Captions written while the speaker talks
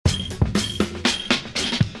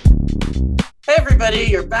Hey everybody,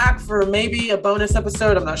 you're back for maybe a bonus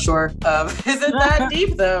episode. I'm not sure. Isn't That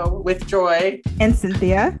Deep though with Joy and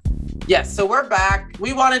Cynthia. Yes, so we're back.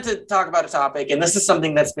 We wanted to talk about a topic, and this is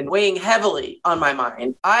something that's been weighing heavily on my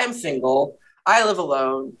mind. I'm single. I live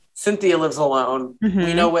alone. Cynthia lives alone. Mm-hmm.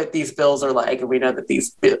 We know what these bills are like, and we know that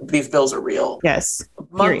these bills are real. Yes.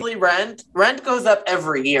 Monthly rent goes up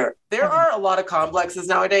every year. There are a lot of complexes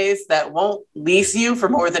nowadays that won't lease you for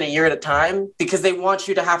more than a year at a time because they want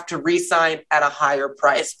you to have to re-sign at a higher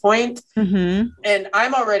price point. Mm-hmm. And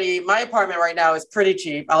my apartment right now is pretty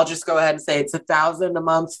cheap. I'll just go ahead and say it's $1,000 a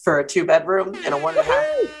month for a 2-bedroom and a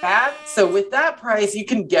 1.5 bath. So with that price, you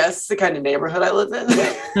can guess the kind of neighborhood I live in.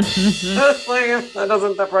 That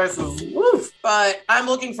price is woof. But I'm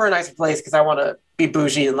looking for a nicer place because I want to be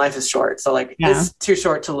bougie and life is short. So it's too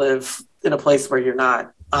short to live in a place where you're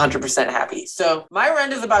not 100% happy. So my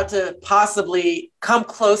rent is about to possibly come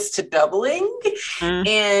close to doubling.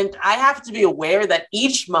 And I have to be aware that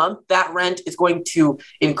each month that rent is going to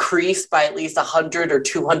increase by at least $100 or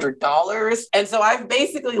 $200. And so I've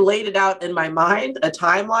basically laid it out in my mind, a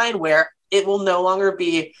timeline where it will no longer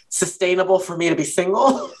be sustainable for me to be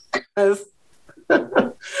single.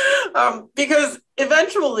 Because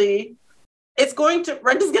eventually rent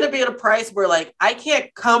is going to be at a price where I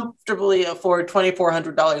can't comfortably afford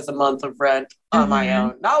 $2,400 a month of rent on my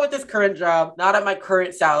own. Not with this current job, not at my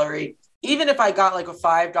current salary. Even if I got a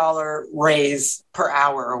 $5 raise per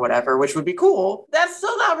hour or whatever, which would be cool, that's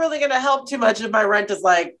still not really going to help too much if my rent is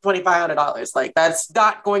 $2,500. That's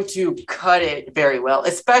not going to cut it very well,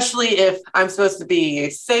 especially if I'm supposed to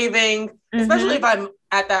be saving, especially if I'm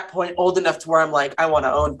at that point old enough to where I'm I want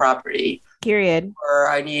to own property. Period. Or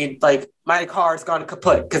I need my car's gone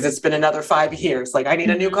kaput because it's been another 5 years. I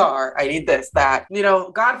need a new car. I need this, that.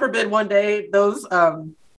 God forbid one day those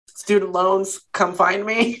student loans come find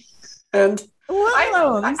me. And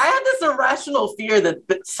I had this irrational fear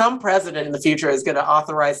that some president in the future is going to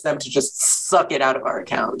authorize them to just suck it out of our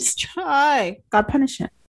accounts. Try. God punish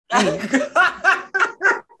it.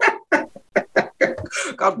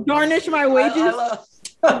 God garnish my wages.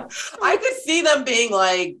 I could see them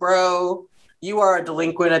being bro, you are a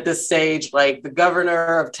delinquent at this stage. The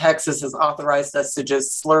governor of Texas has authorized us to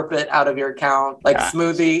just slurp it out of your account,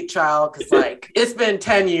 smoothie child. Because it's been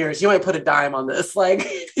 10 years. You ain't put a dime on this. We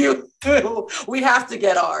have to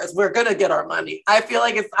get ours. We're going to get our money. I feel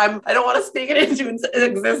I don't want to speak it into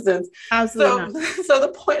existence. Absolutely. So the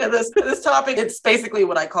point of this topic, it's basically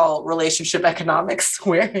what I call relationship economics,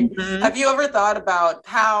 where have you ever thought about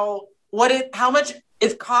how much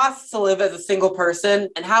it costs to live as a single person,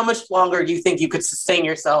 and how much longer do you think you could sustain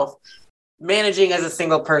yourself managing as a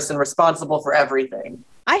single person, responsible for everything?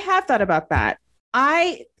 I have thought about that.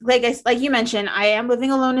 Like you mentioned, I am living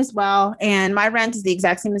alone as well, and my rent is the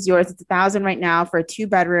exact same as yours. It's $1,000 right now for a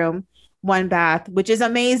 2-bedroom, 1 bath, which is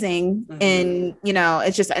amazing. And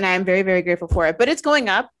it's just, and I'm very, very grateful for it. But it's going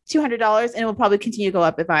up $200, and it will probably continue to go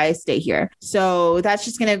up if I stay here. So that's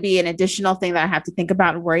just going to be an additional thing that I have to think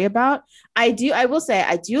about and worry about. I will say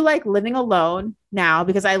I do like living alone now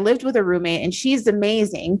because I lived with a roommate and she's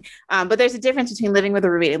amazing. But there's a difference between living with a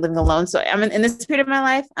roommate and living alone. So I'm in this period of my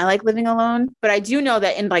life, I like living alone, but I do know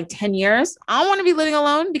that in 10 years, I don't want to be living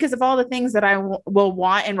alone because of all the things that I will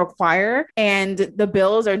want and require. And the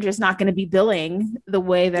bills are just not going to be billing the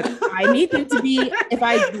way that I need them to be if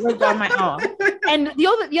I lived on my own. And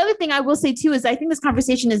the other thing I will say too is I think this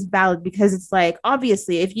conversation is valid because it's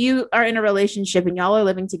obviously if you are in a relationship and y'all are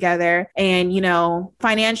living together and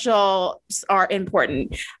financials are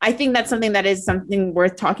important, I think that's something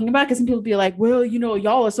worth talking about, because some people be like, well,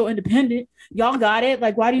 y'all are so independent, y'all got it,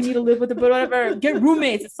 why do you need to live with whatever, get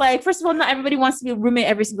roommates? It's first of all, not everybody wants to be a roommate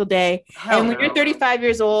every single day. And when you're 35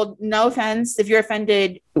 years old, no offense if you're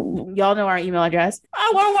offended, y'all know our email address.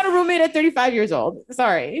 I don't want a roommate at 35 years old.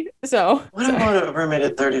 Sorry. So I don't want a roommate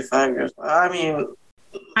at 35 years old. I mean,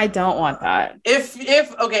 I don't want that. If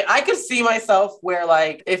okay, I could see myself where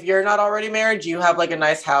if you're not already married, you have a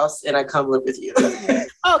nice house and I come live with you.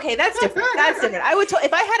 Okay, that's different. I would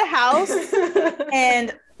if I had a house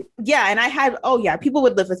and I had people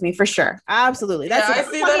would live with me for sure. Absolutely. That's I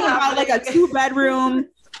see that about a 2-bedroom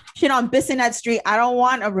shit on Bissonnette Street. I don't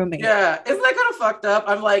want a roommate. Yeah, isn't that kind of fucked up?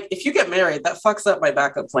 I'm if you get married, that fucks up my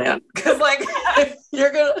backup plan because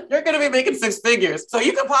you're gonna be making 6 figures, so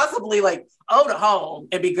you could possibly own a home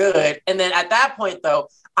and be good. And then at that point, though,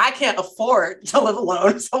 I can't afford to live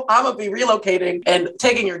alone, so I'm gonna be relocating and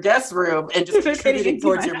taking your guest room and just contributing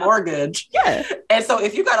towards your mortgage. Yeah. And so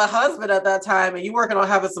if you got a husband at that time and you working on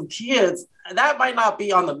having some kids, that might not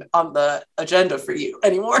be on the agenda for you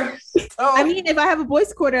anymore. So, I mean, if I have a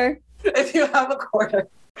boys' quarter. If you have a quarter.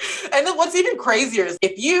 And then what's even crazier is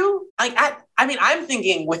if you like, I mean, I'm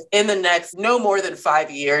thinking within the next no more than 5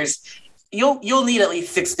 years, you'll need at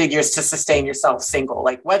least 6 figures to sustain yourself single.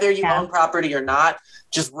 Like whether you own property or not,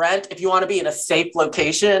 just rent. If you want to be in a safe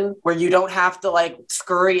location where you don't have to like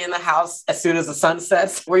scurry in the house as soon as the sun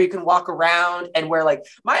sets, where you can walk around and where like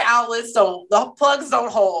my outlets the plugs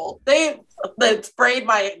don't hold. They sprayed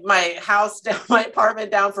my house down, my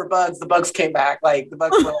apartment down for bugs. The bugs came back. Like the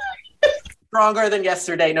bugs were like, stronger than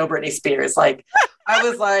yesterday. No Britney Spears. Like I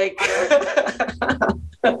was like,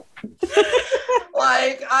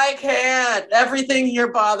 like I can't. Everything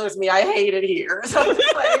here bothers me. I hate it here. So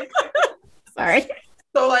like, sorry.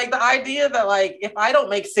 So like the idea that like if I don't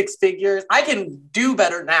make 6 figures, I can do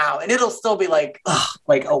better now, and it'll still be like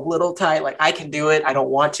a little tight. Like I can do it. I don't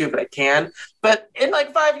want to, but I can. But in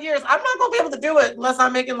like 5 years, I'm not gonna be able to do it unless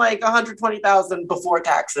I'm making like 120,000 before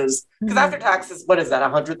taxes. Because after taxes, what is that?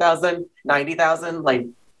 100,000, 90,000? Like,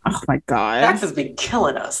 oh my God, taxes be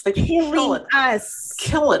killing us. They be killing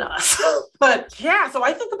us. But yeah, so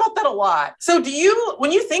I think about that a lot. So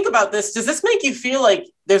when you think about this, does this make you feel like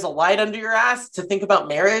there's a light under your ass to think about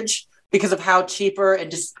marriage because of how cheaper and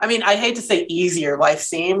just, I mean, I hate to say easier life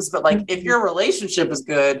seems, but like if your relationship is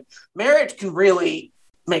good, marriage can really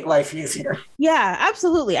make life easier. Yeah,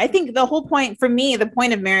 absolutely. I think the whole point for me, the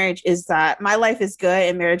point of marriage is that my life is good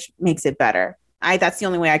and marriage makes it better. That's the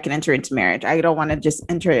only way I can enter into marriage. I don't want to just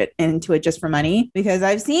enter into it just for money, because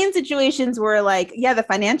I've seen situations where like, yeah, the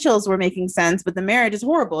financials were making sense, but the marriage is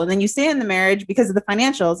horrible. And then you stay in the marriage because of the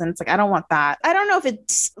financials. And it's like, I don't want that. I don't know if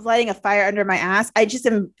it's lighting a fire under my ass.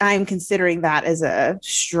 I'm considering that as a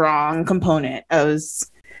strong component. I was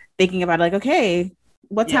thinking about like, okay,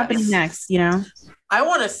 what's happening next? You know, I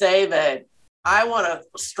want to say that I want to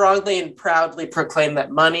strongly and proudly proclaim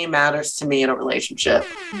that money matters to me in a relationship.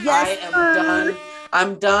 Yes,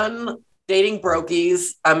 I'm done dating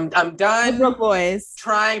brokies. I'm done broke boys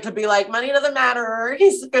trying to be like, money doesn't matter.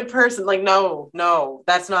 He's a good person. Like, no,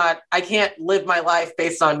 that's not, I can't live my life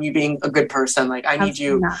based on you being a good person. Like I need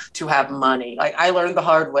you to have money. Like I learned the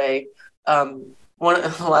hard way. The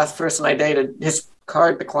last person I dated, his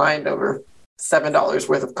card declined over $7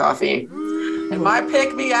 worth of coffee. And my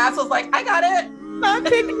pick-me ass was like, I got it. My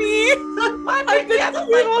pick-me. My pick-me ass was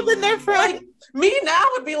like, in their front. Like, me now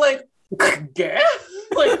would be like, yeah?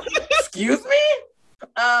 Like, excuse me?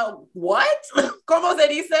 What? Como se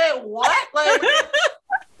dice? What? Like,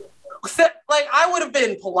 I would have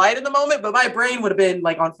been polite in the moment, but my brain would have been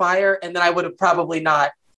like on fire, and then I would have probably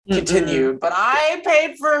not continued. But I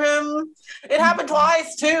paid for him. It happened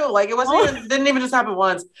twice too. Like it didn't even just happen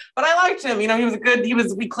once. But I liked him. You know,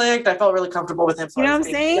 we clicked. I felt really comfortable with him. So you know what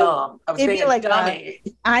I'm saying? Dumb. I was being like dummy.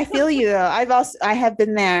 I feel you though. I have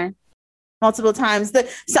been there multiple times.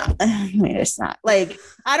 It's not like,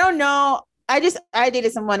 I don't know. I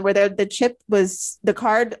dated someone where the chip was the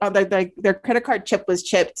card, their credit card chip was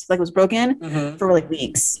chipped, like was broken for like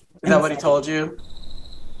weeks. Is that what he told you?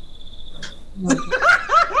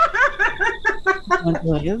 It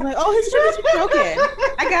was like, oh, his chip is broken.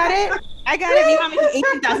 I got it. Meanwhile, making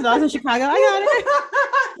 $18,000 in Chicago. I got it.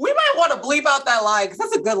 We might want to bleep out that lie because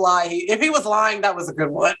that's a good lie. If he was lying, that was a good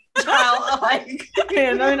one.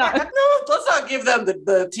 Yeah, no, not. No, let's not give them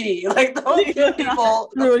the tea. Like, don't give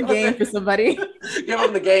people ruin game for somebody. Give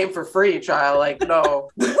them the game for free, child. Like,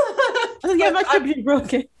 no. Yeah, my chip is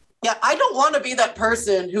broken. Yeah, I don't want to be that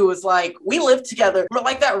person who is like, we live together,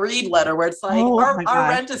 like that Reed letter where it's like, our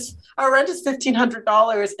rent is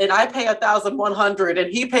 $1,500 and I pay $1,100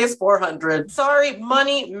 and he pays $400. Sorry,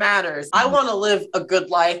 money matters. I want to live a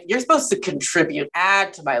good life. You're supposed to contribute,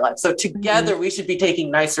 add to my life. So together we should be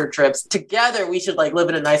taking nicer trips. Together we should like live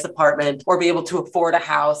in a nice apartment or be able to afford a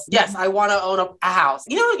house. Yes, I want to own a house.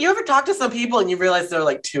 You know, you ever talk to some people and you realize they're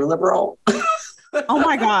like too liberal? Oh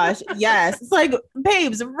my gosh. Yes. It's like,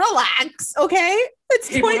 babes, relax. Okay. It's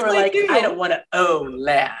people are like, I don't want to own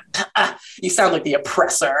land. You sound like the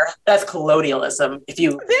oppressor. That's colonialism. If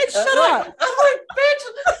you bitch, shut up. I'm like,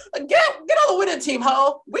 bitch, get on the winning team,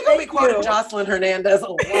 ho. We're gonna be quoting Jocelyn Hernandez a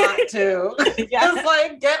lot too. Just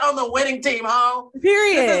like get on the winning team, ho.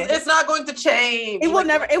 Period. It's not going to change. It will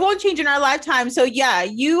never. It won't change in our lifetime. So yeah,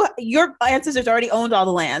 your ancestors already owned all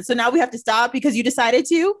the land. So now we have to stop because you decided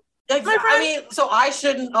to. I mean, so I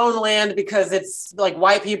shouldn't own land because it's like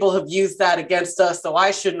white people have used that against us. So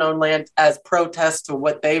I shouldn't own land as protest to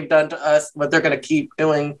what they've done to us, what they're going to keep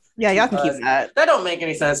doing Yeah, y'all can keep that. That don't make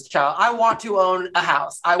any sense, child. I want to own a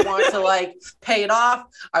house. I want to like pay it off.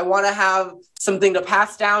 I want to have something to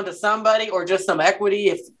pass down to somebody or just some equity.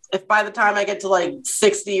 If by the time I get to like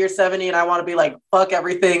 60 or 70 and I want to be like, fuck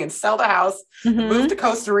everything and sell the house, move to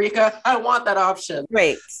Costa Rica, I want that option.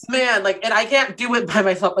 Right. Man, like, and I can't do it by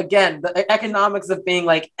myself. Again, the economics of being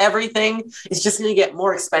like, everything is just going to get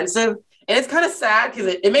more expensive. And it's kind of sad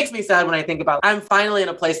because it makes me sad when I think about I'm finally in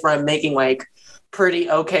a place where I'm making like pretty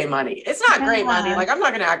okay money. It's not great money. Like, I'm not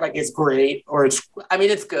going to act like it's great or it's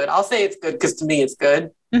good. I'll say it's good because to me it's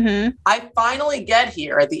good. I finally get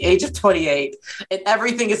here at the age of 28 and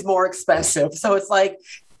everything is more expensive. So it's like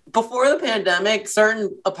before the pandemic,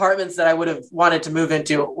 certain apartments that I would have wanted to move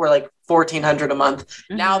into were like $1,400 a month.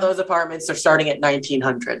 Now those apartments are starting at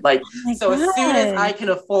 $1,900. Like, so as soon as I can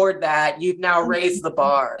afford that, you've now raised the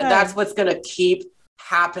bar. And that's what's going to keep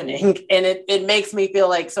happening. And it makes me feel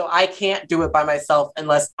like, so I can't do it by myself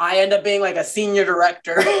unless I end up being like a senior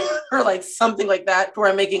director or like something like that where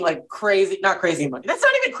I'm making like not crazy money. That's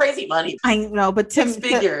not even crazy money. I know, but six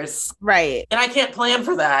figures. Right. And I can't plan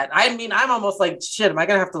for that. I mean, I'm almost like, shit, am I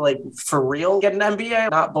going to have to like for real get an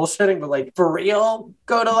MBA? Not bullshitting, but like for real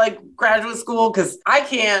go to like graduate school? Cause I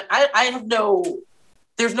can't,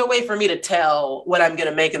 there's no way for me to tell what I'm going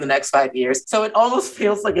to make in the next 5 years. So it almost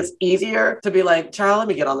feels like it's easier to be like, child, let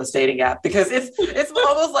me get on this dating app because it's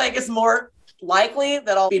almost like it's more likely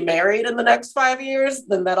that I'll be married in the next 5 years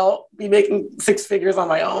than that I'll be making 6 figures on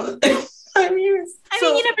my own. 5 years. I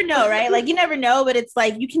mean, you never know, right? Like you never know, but it's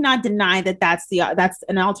like, you cannot deny that that's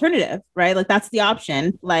an alternative, right? Like that's the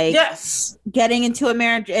option. Like yes, getting into a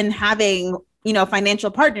marriage and having,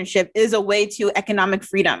 financial partnership is a way to economic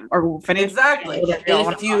freedom or financial. Exactly.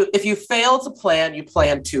 If you fail to plan, you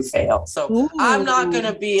plan to fail. So I'm not going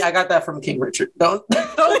to be, I got that from King Richard. Don't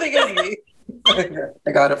think it's me.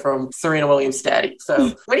 I got it from Serena Williams' daddy.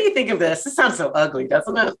 So what do you think of this? This sounds so ugly,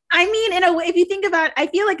 doesn't it? I mean, in a way, if you think about it, I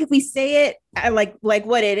feel like if we say it like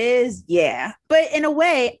what it is, yeah. But in a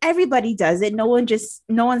way, everybody does it. No one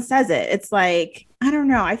says it. It's like, I don't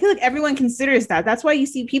know. I feel like everyone considers that. That's why you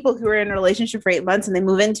see people who are in a relationship for 8 months and they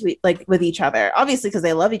move into it like with each other, obviously because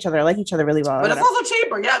they love each other, like each other really well. But it's also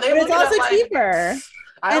cheaper. Yeah, it's also cheaper.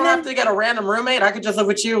 I don't have to get a random roommate. I could just live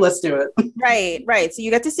with you. Let's do it. Right. So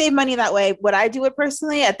you get to save money that way. Would I do it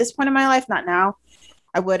personally at this point in my life? Not now.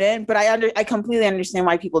 I wouldn't, but I completely understand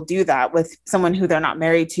why people do that with someone who they're not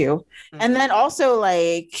married to. And then also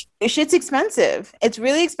like shit's expensive. It's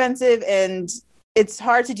really expensive and it's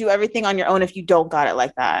hard to do everything on your own if you don't got it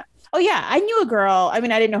like that. Oh yeah, I knew a girl. I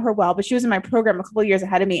mean, I didn't know her well, but she was in my program a couple of years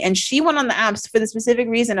ahead of me. And she went on the apps for the specific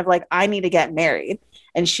reason of like, I need to get married.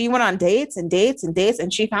 And she went on dates and dates and dates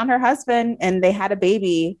and she found her husband and they had a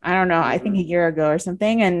baby, I don't know, I think a year ago or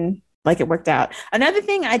something. And like it worked out. Another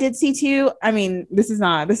thing I did see too, I mean, this is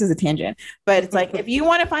a tangent, but it's like, if you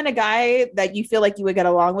want to find a guy that you feel like you would get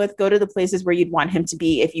along with, go to the places where you'd want him to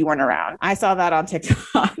be if you weren't around. I saw that on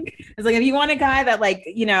TikTok. It's like, if you want a guy that like,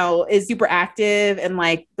 is super active and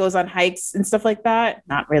like goes on hikes and stuff like that,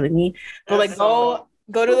 not really me, but like go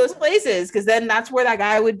to those places. Cause then that's where that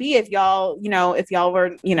guy would be if y'all were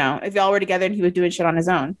together and he was doing shit on his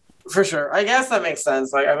own. For sure. I guess that makes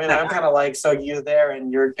sense. Like, I mean, I'm kind of like, so you're there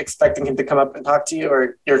and you're expecting him to come up and talk to you,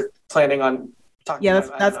 or you're planning on talking to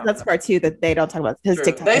him? That's part two that they don't talk about. His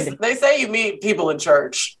TikTok. They say you meet people in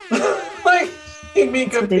church. Like, you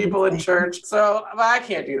meet good people in church. So I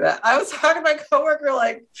can't do that. I was talking to my coworker,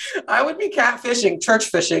 like, I would be catfishing, church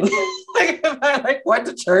fishing. Like, if I like went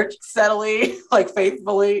to church steadily, like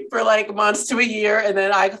faithfully for like months to a year, and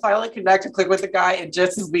then I finally connect and click with the guy, and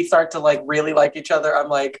just as we start to like really like each other, I'm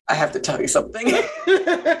like, I have to tell you something.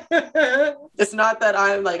 It's not that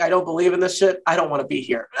I'm like, I don't believe in this shit. I don't want to be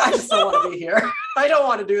here. I just don't want to be here. I don't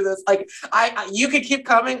want to do this. Like, you could keep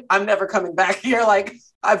coming. I'm never coming back here. Like,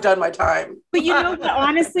 I've done my time. But but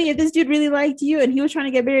honestly, if this dude really liked you and he was trying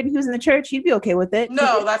to get married and he was in the church, you'd be okay with it.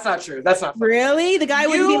 No, that's not true. That's not funny. Really? The guy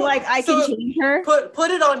wouldn't be like, I can change her?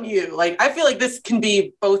 Put it on you. Like, I feel like this can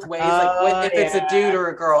be both ways. Like, if it's a dude or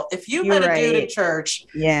a girl. If you met a dude in church,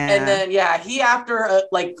 and then, he, after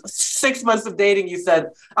like 6 months of dating, you said,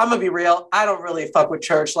 I'm going to be real. I don't really fuck with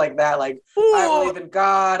church like that. Like, I believe in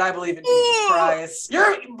God. I believe in Jesus Christ.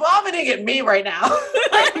 You're vomiting at me right now.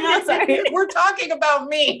 We're talking about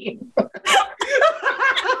me.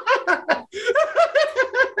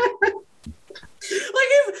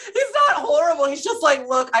 Like, he's not horrible. He's just like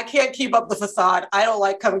look, I can't keep up the facade. I don't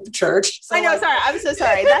like coming to church. So I know, like, sorry. I'm so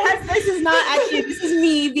sorry. This is not actually, this is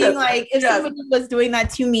me being like, if somebody was doing that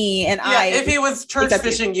to me and if he was church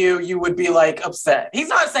fishing you would be like upset. He's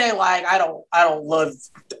not saying like, I don't love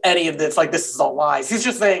any of this. Like, this is all lies. He's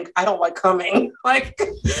just saying, I don't like coming. Like,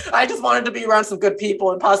 I just wanted to be around some good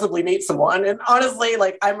people and possibly meet someone. And honestly,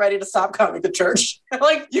 like, I'm ready to stop coming to church.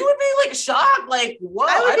 Like, you would be like shocked. Like, what?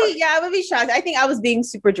 I would be shocked. I think I was being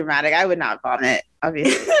super dramatic. I would not vomit,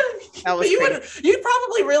 obviously. That was you'd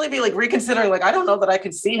probably really be like reconsidering, like, I don't know that I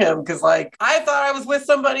could see him because like I thought I was with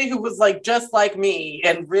somebody who was like just like me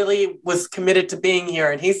and really was committed to being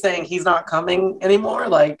here, and he's saying he's not coming anymore.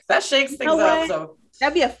 Like, that shakes things up. So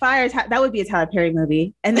that'd be that would be a Tyler Perry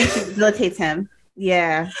movie, and then she rehabilitates him.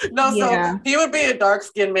 Yeah. No, so he would be a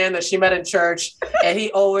dark-skinned man that she met in church, and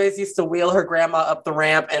he always used to wheel her grandma up the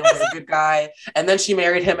ramp and was a good guy. And then she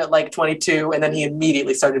married him at like 22, and then he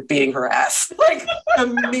immediately started beating her ass. Like,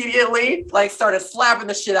 immediately, like, started slapping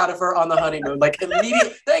the shit out of her on the honeymoon. Like,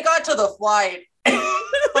 immediately. They got to the flight.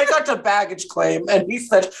 They got to baggage claim, and he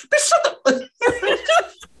said, "Bitch, shut the..."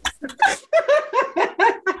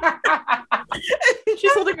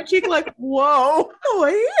 She's holding her cheek like, whoa,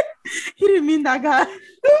 wait, he didn't mean that guy.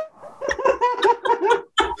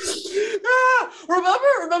 Remember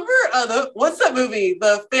what's that movie?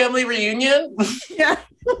 The Family Reunion? Yeah.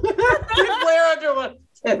 Blair Underwood.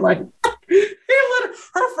 And like,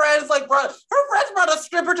 her friends brought a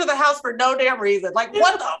stripper to the house for no damn reason. Like,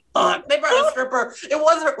 what the fuck? They brought a stripper.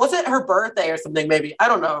 Was it her birthday or something? Maybe, I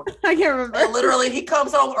don't know. I can't remember. And literally, he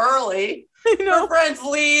comes home early. Her friends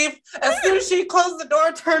leave. As soon as she closed the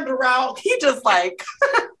door, turned around, he just like,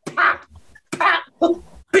 pop, pop.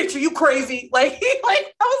 Bitch, are you crazy? Like, I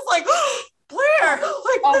was like, Blair,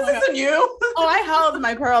 like, this isn't you. Oh, I held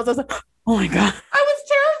my pearls. I was like, oh my God. I was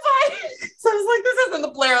terrified. So I was like, this isn't the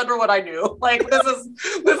Blair Underwood I knew. Like, this is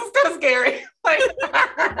kind of scary. Like,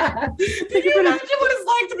 can you imagine what it's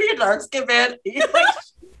like to be a dark-skinned man? He's like,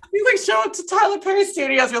 show up to Tyler Perry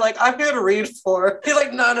Studios. You're like, I'm here to read for. He's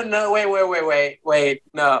like, no, wait.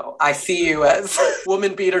 No, I see you as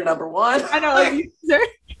woman beater number one. I know. Like,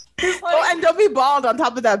 and don't be bald on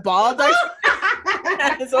top of that bald. Like,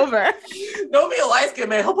 it's over. Don't be a light skin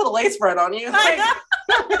man. He'll put a lace front on you. Like,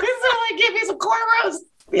 so like, give me some cornrows.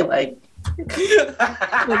 Be like,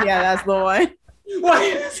 yeah, that's the one.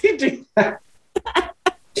 Why does he do that?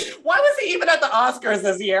 Why was he even at the Oscars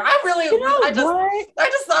this year? I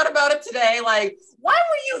just thought about it today. Like, why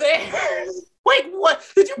were you there? Like, what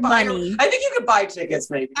did you buy? Money. I think you could buy tickets,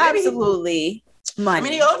 maybe. Absolutely. Money. I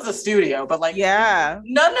mean, he owns the studio, but like,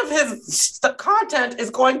 none of his content is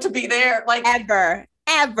going to be there. Like, ever.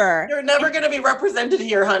 You're never going to be represented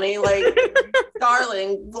here, honey. Like,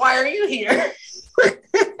 darling, why are you here?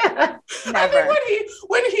 I think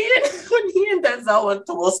when he and Denzel went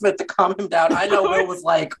to Will Smith to calm him down, I know Will was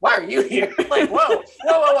like, "Why are you here?" Like, whoa,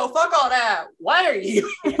 fuck all that. Why are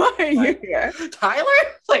you here, Tyler?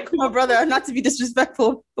 Like, my brother, not to be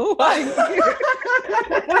disrespectful, but why are you here?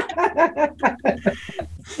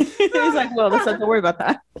 He's like, "Well, let's not worry about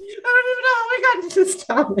that." I don't even know how we got into this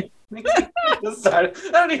topic. I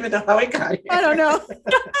don't even know how we got here. I don't know.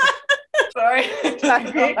 Sorry.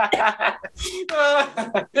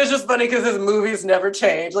 It's just funny because his movies never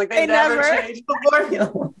change. Like, they never change the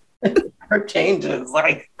formula. It never changes.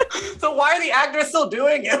 Like, so why are the actors still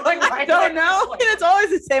doing it? Like, I don't know. And it's always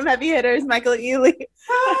the same heavy hitters: Michael Ealy,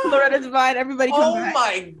 Loretta Devine. Everybody. Oh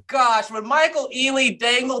my gosh! When Michael Ealy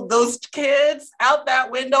dangled those kids out that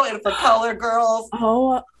window and for Color Girls.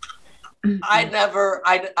 Oh.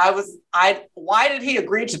 why did he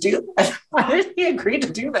agree to do that? Why did he agree to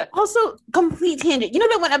do that? Also, complete tangent. You know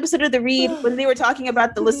that one episode of The Read when they were talking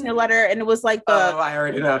about the listener letter and it was like I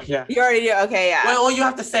already know. Yeah. You already know. Okay, yeah. Well, you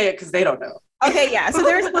have to say it because they don't know. Okay, yeah. So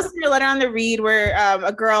there was a listener letter on The Read where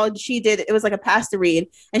a girl, it was like a past to read.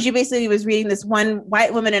 And she basically was reading this one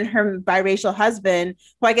white woman and her biracial husband,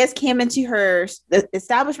 who I guess came into her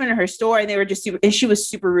establishment or her store, and they were just and she was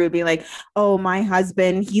super rude, being like, "Oh, my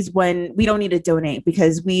husband, we don't need to donate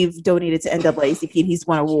because we've donated to NAACP and he's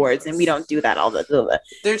won awards and we don't do that all the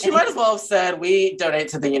Dude, she might as well have said, "We donate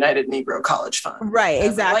to the United Negro College Fund." Right,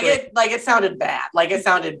 exactly. It sounded bad. Like, it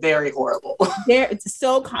sounded very horrible. It's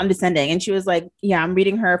so condescending. And she was like, yeah, I'm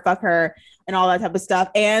reading her, fuck her. and all that type of stuff.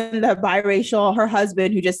 And the biracial, her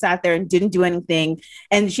husband, who just sat there and didn't do anything.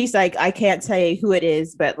 And she's like, I can't say who it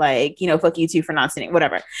is, but like, you know, fuck you too for not sitting,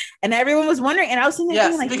 whatever. And everyone was wondering. And I was thinking,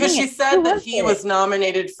 yes, like, because she said that he was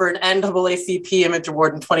nominated for an NAACP Image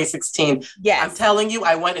Award in 2016. Yes. I'm telling you,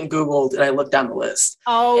 I went and Googled and I looked down the list.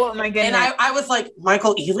 Oh my goodness. And I was like,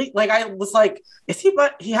 Michael Ealy? Like, I was like, is he,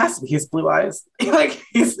 but he has to be, he has blue eyes. Like,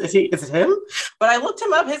 is it him? But I looked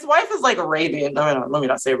him up. His wife is like Arabian. No, let me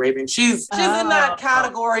not say Arabian. She's in that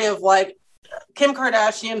category of like Kim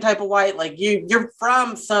Kardashian type of white. Like you're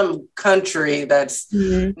from some country that's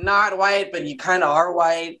not white, but you kind of are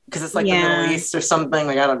white because it's like the Middle East or something.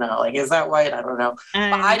 Like, I don't know. Like, is that white? I don't know.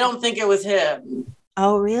 But I don't think it was him.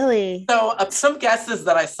 Oh, really? So some guesses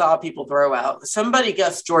that I saw people throw out. Somebody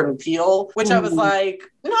guessed Jordan Peele, which I was like,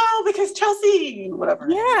 no, because Chelsea, whatever.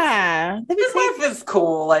 Yeah. His wife is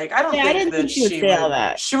cool. Like, I don't think that she would say all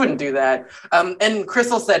that. She wouldn't do that. And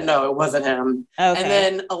Crystal said, no, it wasn't him. Okay. And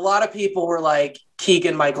then a lot of people were like,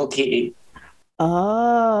 Keegan-Michael Key.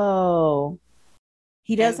 Oh.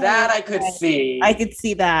 He does that. I could see. I could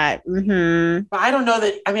see that. Mm-hmm. But I don't know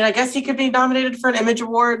that. I mean, I guess he could be nominated for an Image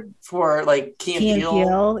Award for like Key and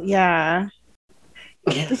Peele. Yeah.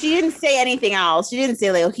 But she didn't say anything else. She didn't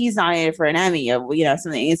say like, oh, he's nominated for an Emmy or, you know,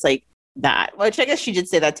 something. It's like that. Which I guess she did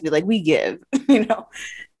say that to be like, we give, you know.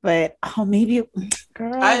 But maybe,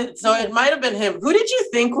 girl. So it might have been him. Who did you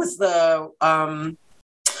think was the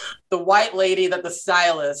white lady that the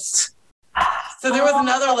stylist? So there was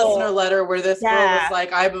another listener letter where this girl was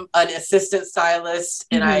like, I'm an assistant stylist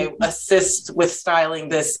and I assist with styling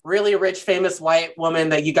this really rich, famous white woman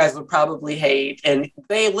that you guys would probably hate. And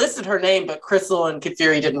they listed her name, but Crystal and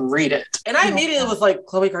Kathiri didn't read it. And I immediately was like,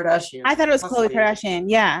 Khloe Kardashian. I thought it was Khloe Kardashian.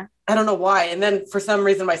 Yeah. I don't know why. And then for some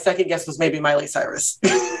reason, my second guess was maybe Miley Cyrus.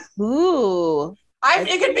 Ooh.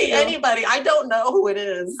 It could be anybody. I don't know who it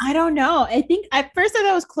is. I don't know. I think at first I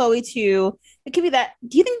thought it was Khloe too. It could be that.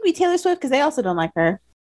 Do you think it would be Taylor Swift? Because they also don't like her.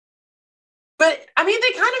 But I mean,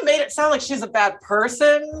 they kind of made it sound like she's a bad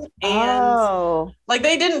person. And like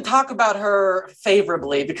they didn't talk about her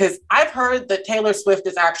favorably because I've heard that Taylor Swift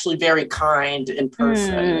is actually very kind in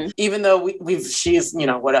person, even though she's, you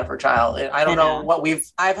know, whatever child. I don't know what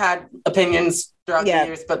I've had opinions throughout the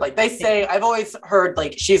years, but like they say, I've always heard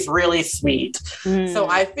like she's really sweet. So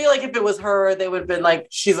I feel like if it was her, they would have been like,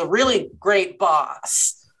 she's a really great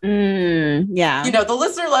boss. Yeah. You know, the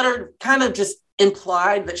listener letter kind of just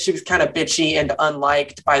implied that she was kind of bitchy and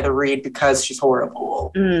unliked by the read because she's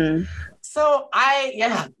horrible. So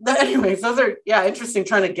anyways, those are interesting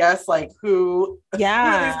trying to guess like who are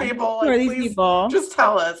these people? Like, who are these people? Just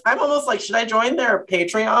tell us. I'm almost like, should I join their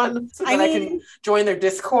Patreon so that I can join their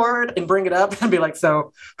Discord and bring it up and be like,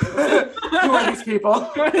 so who are these people?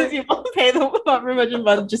 Who are these people? Pay them however much a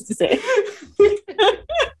month just to say.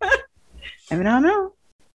 I mean, I don't know.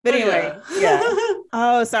 But anyway,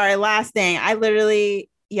 Oh, sorry. Last thing. I literally,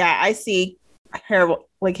 I see her,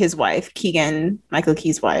 like his wife, Keegan-Michael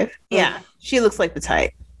Key's wife. Yeah. She looks like the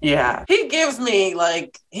type. Yeah. He gives me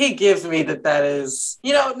that is,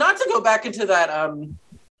 you know, not to go back into that,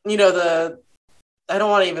 you know, I don't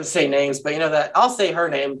want to even say names, but you know that I'll say her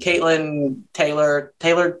name, Courtney Taylor,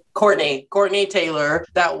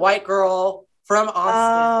 that white girl from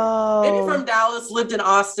Austin, maybe from Dallas, lived in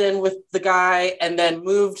Austin with the guy and then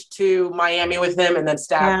moved to Miami with him and then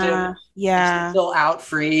stabbed him. Yeah. She's still out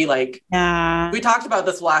free. Like, we talked about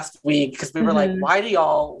this last week because we were like, why do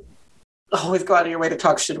y'all always go out of your way to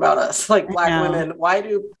talk shit about us? Like black women, why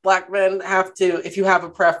do black men have to, if you have a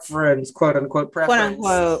preference, quote unquote preference,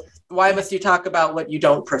 why must you talk about what you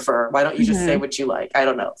don't prefer? Why don't you just say what you like? I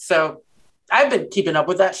don't know. So I've been keeping up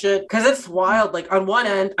with that shit because it's wild. Like on one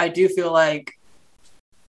end, I do feel like,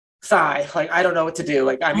 sigh, like I don't know what to do.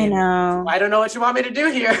 Like I don't know what you want me to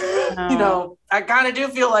do here. You know, I kind of do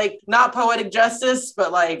feel like not poetic justice,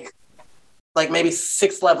 but like maybe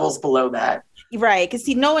 6 levels below that. Right, because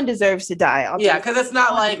no one deserves to die. Because it's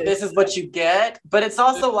not like this is what you get, but it's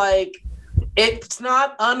also like it's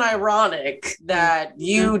not unironic that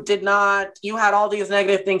you had all these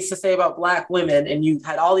negative things to say about black women and you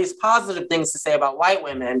had all these positive things to say about white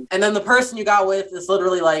women. And then the person you got with is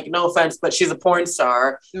literally like, no offense, but she's a porn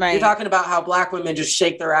star. Right. You're talking about how black women just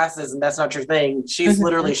shake their asses and that's not your thing. She's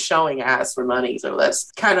literally showing ass for money. So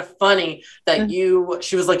that's kind of funny that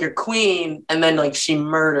she was like your queen and then like she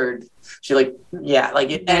murdered. She it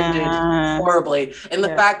ended horribly. And the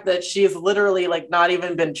fact that she's literally like not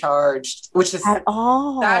even been charged, which is at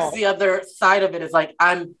all. That's the other side of it is like,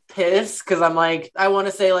 I'm pissed because I'm like, I want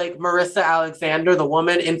to say like Marissa Alexander, the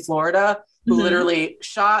woman in Florida who literally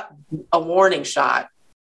shot a warning shot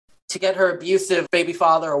to get her abusive baby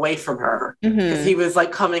father away from her because he was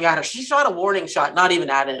like coming at her. She shot a warning shot, not even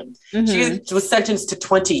at him. She was sentenced to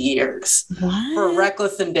 20 years for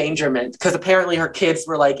reckless endangerment because apparently her kids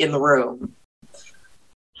were like in the room.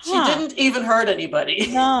 She didn't even hurt anybody.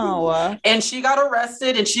 No. And she got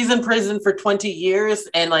arrested and she's in prison for 20 years.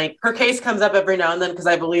 And like her case comes up every now and then because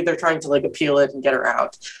I believe they're trying to like appeal it and get her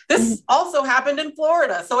out. This also happened in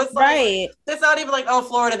Florida. So it's like, it's not even like, oh,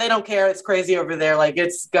 Florida, they don't care. It's crazy over there. Like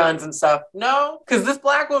it's guns and stuff. No, because this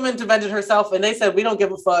Black woman defended herself and they said, we don't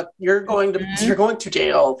give a fuck. You're going to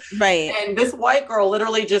jail. Right. And this white girl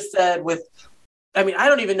literally just said I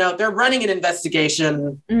don't even know. They're running an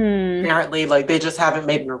investigation. Apparently, like they just haven't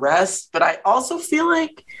made an arrest. But I also feel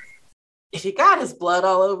like if you got his blood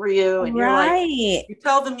all over you and you're like, you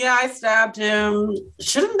tell them, yeah, I stabbed him,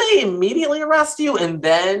 shouldn't they immediately arrest you and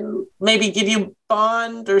then maybe give you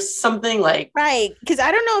bond or something like? Right. Because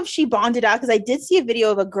I don't know if she bonded out because I did see a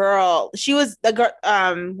video of a girl. She was the girl.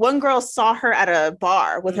 One girl saw her at a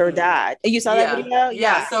bar with her dad. You saw that video?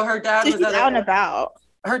 Yeah. So her dad was out and about.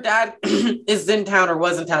 Her dad is in town or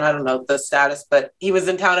was in town. I don't know the status, but he was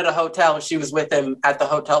in town at a hotel. She was with him at the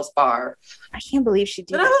hotel's bar. I can't believe she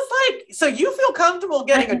did. And I was like, so you feel comfortable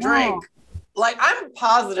getting a drink? Like, I'm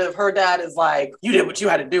positive her dad is like, you did what you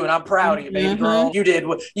had to do, and I'm proud of you, baby girl. You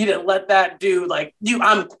didn't let that do, like,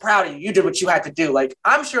 I'm proud of you. You did what you had to do. Like,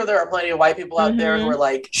 I'm sure there are plenty of white people out there who are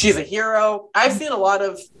like, she's a hero. I've seen a lot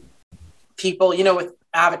of people, with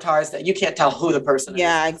avatars that you can't tell who the person is.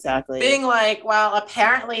 Yeah, exactly. Being like, well,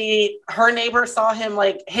 apparently her neighbor saw him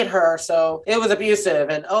like hit her, so it was abusive.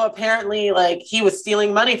 And apparently like he was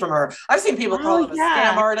stealing money from her. I've seen people call him a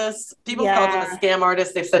scam artist. People called him a scam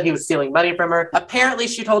artist. They've said he was stealing money from her. Apparently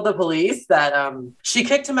she told the police that she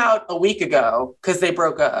kicked him out a week ago because they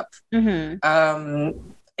broke up.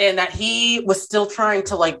 And that he was still trying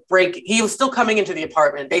to he was still coming into the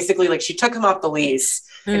apartment. Basically, like she took him off the lease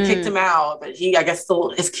and kicked him out, but I guess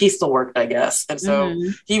his key still worked, I guess. And so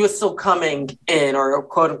he was still coming in or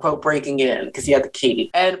quote unquote breaking in because he had the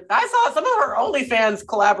key. And I saw some of her OnlyFans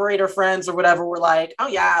collaborator friends or whatever were like, oh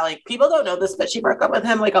yeah, like people don't know this, but she broke up with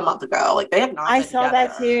him like a month ago. Like they have not. I saw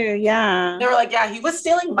that too. Yeah. They were like, yeah, he was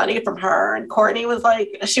stealing money from her. And Courtney was like,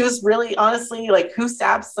 she was really honestly like, who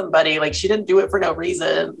stabs somebody? Like she didn't do it for no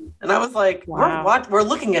reason. And I was like, wow. We're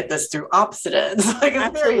looking at this through opposite ends. Like,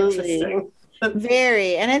 it's very interesting.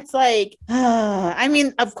 Very. And it's like,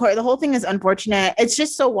 of course, the whole thing is unfortunate. It's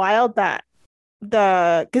just so wild that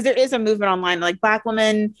because there is a movement online, like Black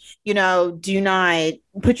women, do not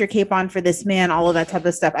put your cape on for this man, all of that type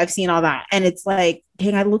of stuff. I've seen all that. And it's like,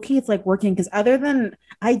 dang, I look, it's like working because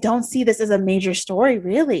I don't see this as a major story,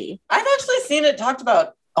 really. I've actually seen it talked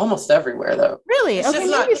about almost everywhere though. Really?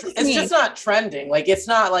 It's just not trending. Like it's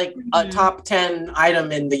not like a top 10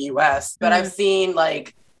 item in the US, but I've seen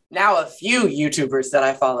like now a few YouTubers that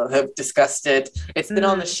I follow have discussed it. It's been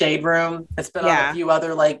on the Shade Room. It's been on a few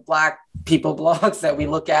other like Black people blogs that we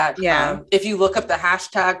look at. If you look up the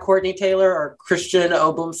hashtag Courtney Taylor or Christian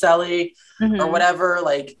Obumseli or whatever,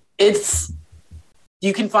 like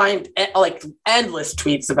you can find like endless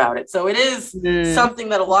tweets about it. So it is something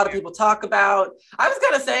that a lot of people talk about. I was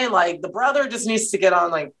kind of saying like the brother just needs to get on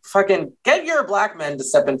like fucking get your Black men to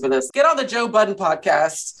step in for this. Get on the Joe Budden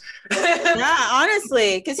podcast. Yeah,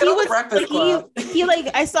 honestly, because he was Breakfast Club. he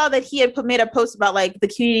I saw that he had made a post about like the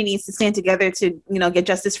community needs to stand together to get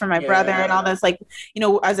justice for my brother and all this, like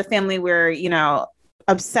as a family we're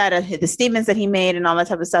upset at the statements that he made and all that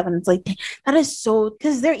type of stuff. And it's like, that is so,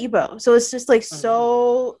 because they're Igbo. So it's just like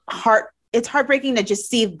so it's heartbreaking to just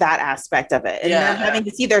see that aspect of it. And then having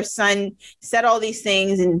to see their son said all these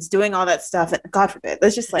things and doing all that stuff. And God forbid.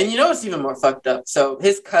 That's just like. And it's even more fucked up. So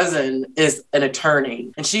his cousin is an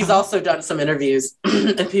attorney and she's also done some interviews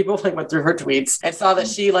and people like went through her tweets and saw that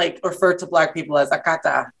she like referred to Black people as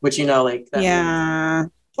akata, which that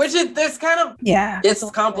means. Which is, there's kind of, it's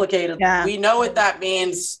complicated. Yeah. We know what that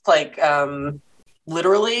means, like,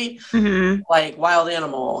 literally, like wild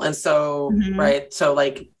animal. And so, right. So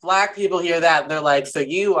like Black people hear that and they're like, so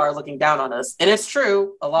you are looking down on us. And it's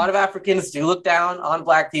true. A lot of Africans do look down on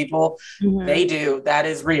Black people. They do. That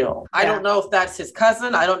is real. I don't know if that's his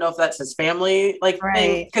cousin. I don't know if that's his family,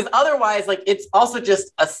 thing. Because otherwise, like, it's also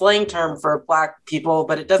just a slang term for Black people,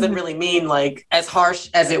 but it doesn't really mean like as harsh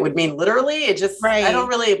as it would mean literally. It just, I don't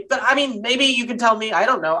really, but I mean, maybe you can tell me, I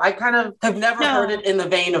don't know. I kind of have never heard it in the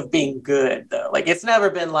vein of being good though. Like it's never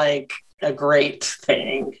been like a great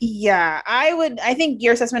thing. Yeah, I think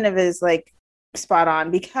your assessment of it is like spot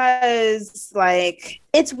on because like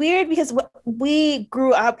it's weird because we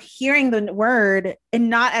grew up hearing the word and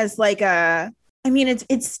not as like a I mean,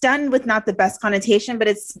 it's done with not the best connotation, but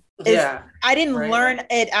it's I didn't learn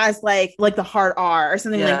it as like the hard R or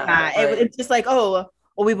something like that. Right. It's just like, oh,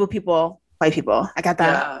 Weibo people, white people. I got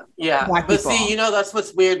that. Yeah. But people. See, that's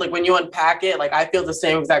what's weird. Like when you unpack it, like I feel the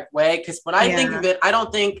same exact way. Because when I think of it, I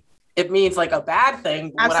don't think it means like a bad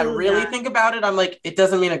thing. When I really think about it, I'm like, it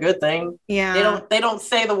doesn't mean a good thing. Yeah. They don't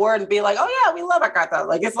say the word and be like, oh yeah, we love Akata.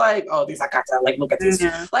 Like it's like, oh, these Akata, like look at this.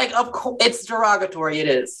 Yeah. Like of course it's derogatory, it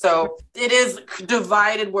is. So it is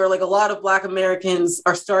divided where like a lot of Black Americans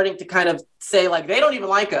are starting to kind of say like they don't even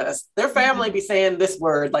like us. Their family be saying this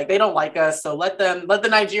word, like they don't like us. So let the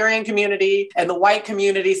Nigerian community and the white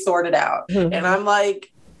community sort it out. Mm-hmm. And I'm like,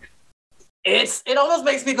 it almost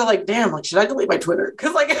makes me go like, damn, like, should I delete my Twitter?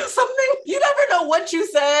 Because like it's something, you never know what you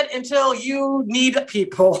said until you need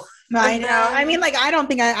people. I know. I mean, like, I don't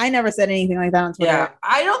think I never said anything like that on Twitter. Yeah,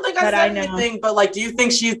 I don't think I said anything, but like, do you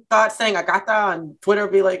think she thought saying Agata on Twitter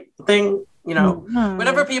would be like the thing?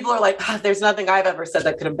 Whenever people are like, there's nothing I've ever said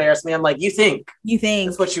that could embarrass me. I'm like, you think.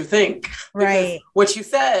 That's what you think. Right. What you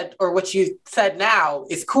said or what you said now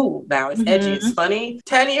is cool now. It's edgy. It's funny.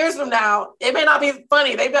 10 years from now, it may not be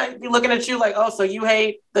funny. They might be looking at you like, oh, so you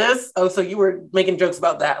hate this? Oh, so you were making jokes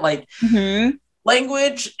about that. Like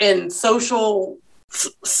language and social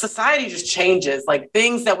society just changes. Like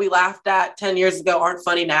things that we laughed at 10 years ago aren't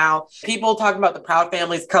funny now. People talking about the Proud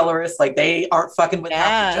Family's colorists, like they aren't fucking with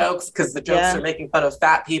half the jokes because the jokes are making fun of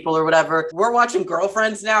fat people or whatever. We're watching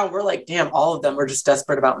Girlfriends now. We're like, damn, all of them are just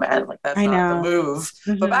desperate about men. Like that's not the move.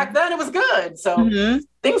 But back then it was good. So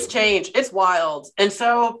things change. It's wild. And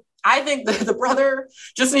so I think the brother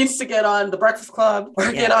just needs to get on The Breakfast Club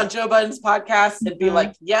or get on Joe Budden's podcast and be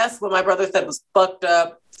like, yes, what my brother said was fucked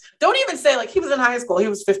up. Don't even say like he was in high school, he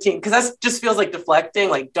was 15, because that just feels like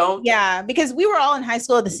deflecting. Like, don't. Yeah, because we were all in high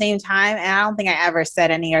school at the same time, and I don't think I ever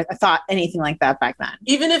said any or thought anything like that back then.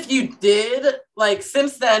 Even if you did, like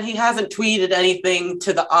since then, he hasn't tweeted anything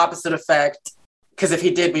to the opposite effect. Because if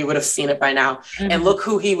he did, we would have seen it by now. And look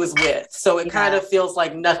who he was with. So it kind of feels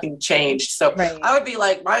like nothing changed. So I would be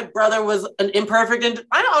like, my brother was an imperfect. And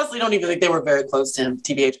I honestly don't even think they were very close to him,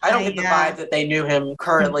 TBH. I don't get the vibe that they knew him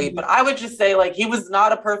currently. But I would just say, like, he was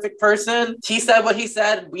not a perfect person. He said what he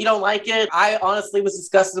said. We don't like it. I honestly was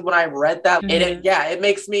disgusted when I read that. It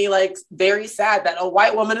makes me, like, very sad that a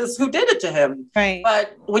white woman is who did it to him. Right.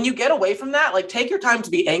 But when you get away from that, like, take your time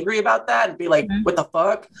to be angry about that and be like, what the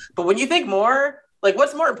fuck? But when you think more, like,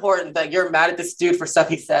 what's more important, that you're mad at this dude for stuff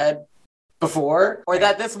he said before, or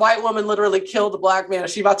that this white woman literally killed a Black man?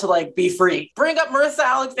 Is she about to, like, be free? Bring up Marissa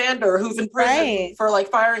Alexander, who's in prison for, like,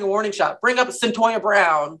 firing a warning shot. Bring up Centoya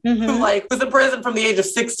Brown, who, like, was in prison from the age of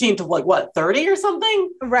 16 to, like, what, 30 or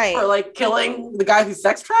something? Right. For, like, killing the guy who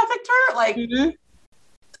sex trafficked her? Like,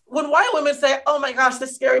 when white women say, oh, my gosh,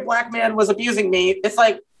 this scary Black man was abusing me, it's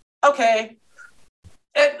like, okay.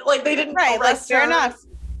 And, like, they didn't arrest her. Fair enough.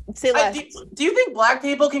 Do you think Black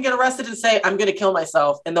people can get arrested and say, I'm going to kill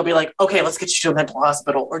myself? And they'll be like, okay, let's get you to a mental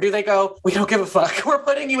hospital. Or do they go, we don't give a fuck. We're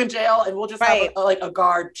putting you in jail and we'll just have a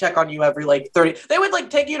guard check on you every like 30. They would like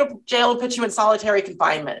take you to jail and put you in solitary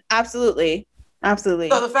confinement. Absolutely. Absolutely.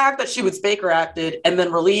 So the fact that she was Baker acted and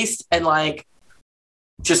then released and like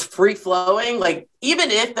just free flowing, like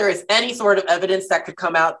even if there is any sort of evidence that could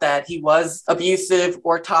come out that he was abusive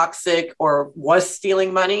or toxic or was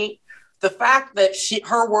stealing money, the fact that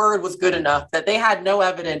her word was good enough that they had no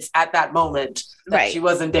evidence at that moment that she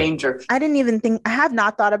was in danger. I have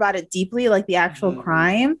not thought about it deeply, like the actual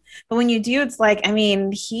crime. But when you do, it's like, I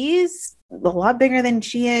mean, he's a lot bigger than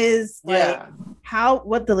she is. Like, I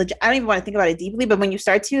don't even want to think about it deeply, but when you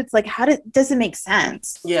start to, it's like, does it make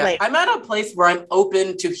sense? Yeah. Like, I'm at a place where I'm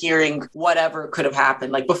open to hearing whatever could have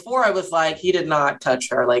happened. Like before I was like, he did not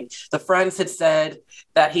touch her. Like the friends had said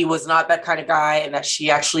that he was not that kind of guy and that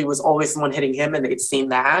she actually was always the one hitting him and they'd seen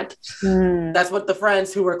that. That's what the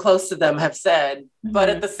friends who were close to them have said. But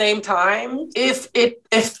at the same time,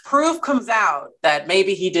 if proof comes out that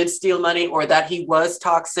maybe he did steal money or that he was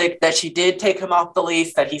toxic, that she did take him off the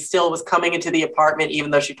leash, that he still was coming into the apartment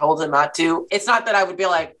even though she told him not to, it's not that I would be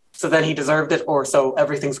like, so then he deserved it or so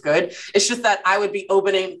everything's good. It's just that I would be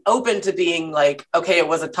open to being like, okay, it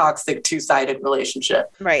was a toxic two-sided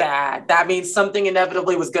relationship. Right. That means something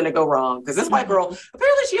inevitably was going to go wrong. Because this white girl,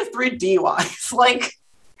 apparently she has 3 DUIs. Like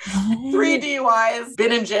 3 DUIs,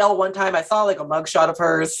 been in jail one time. I saw like a mugshot of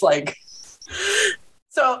hers. Like,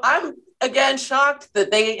 so I'm again shocked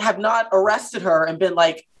that they have not arrested her and been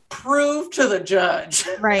like, prove to the judge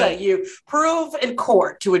that you prove in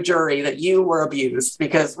court to a jury that you were abused,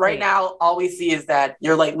 because right now all we see is that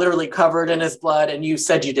you're like literally covered in his blood and you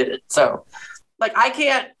said you did it. So like I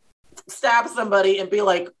can't stab somebody and be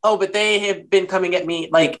like, oh, but they have been coming at me.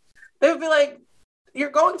 Like they would be like, you're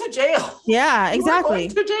going to jail. Yeah, You are exactly.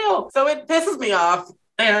 going to jail. So it pisses me off.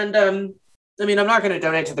 And I mean, I'm not going to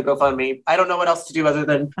donate to the GoFundMe. I don't know what else to do other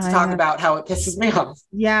than to talk about how it pisses me off.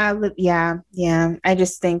 Yeah. I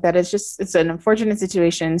just think that it's an unfortunate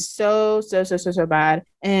situation. So bad.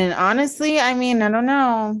 And honestly, I mean, I don't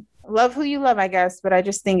know. Love who you love, I guess, but I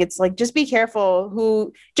just think it's like, just be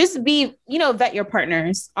careful vet your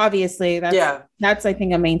partners. Obviously, that's I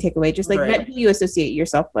think a main takeaway. Just like vet who you associate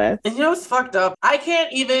yourself with. And you know what's fucked up? I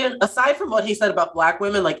can't even, aside from what he said about Black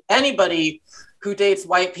women, like anybody who dates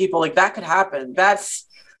white people, like that could happen.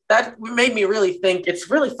 That made me really think it's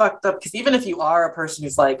really fucked up, because even if you are a person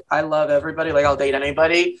who's like, I love everybody, like I'll date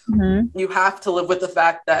anybody, you have to live with the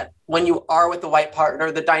fact that when you are with a white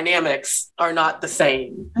partner, the dynamics are not the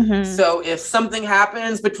same. So if something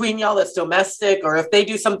happens between y'all that's domestic, or if they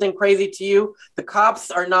do something crazy to you, the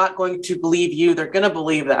cops are not going to believe you. They're going to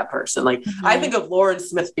believe that person. Like I think of Lauren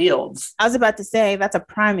Smith Fields. I was about to say, that's a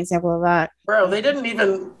prime example of that. Bro, they didn't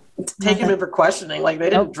even take him in for questioning. Like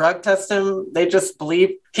they didn't drug test him. They just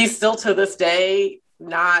believe he's still to this day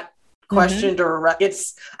not questioned or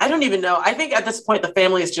I don't even know. I think at this point the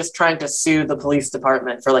family is just trying to sue the police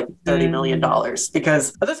department for like $30 million,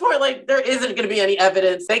 because at this point, like there isn't going to be any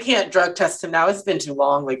evidence. They can't drug test him now. It's been too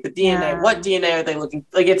long. Like the DNA, what DNA are they looking?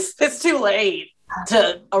 Like it's too late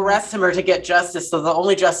to arrest him or to get justice. So the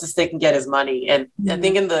only justice they can get is money. And I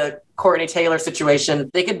think in the Courtney Taylor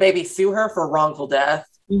situation, they could maybe sue her for wrongful death.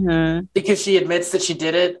 Because she admits that she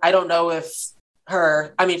did it. I don't know if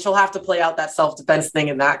she'll have to play out that self-defense thing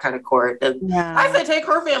in that kind of court. And I say take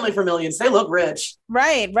her family for millions. They look rich.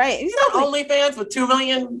 Right. Exactly. OnlyFans with 2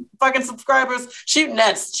 million fucking subscribers. She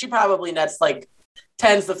probably nets like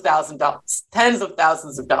tens of thousands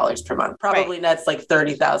of dollars per month. Probably nets like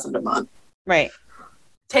 $30,000 a month. Right.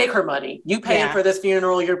 Take her money. You paying for this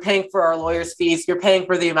funeral. You're paying for our lawyer's fees. You're paying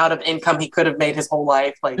for the amount of income he could have made his whole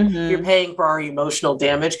life. Like you're paying for our emotional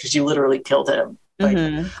damage because you literally killed him. Like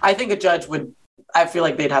I think a judge I feel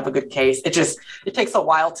like they'd have a good case. It takes a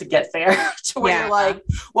while to get there to where you're like,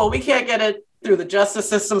 well, we can't get it through the justice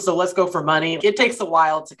system, so let's go for money. It takes a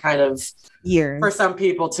while to kind of for some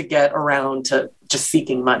people to get around to just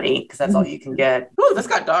seeking money, because that's all you can get. Ooh, this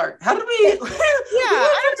got dark. How did we?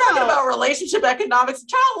 I'm talking about relationship economics.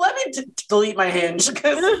 Child, let me delete my Hinge,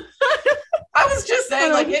 because I was just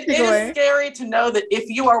saying, like, it is scary to know that if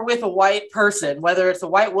you are with a white person, whether it's a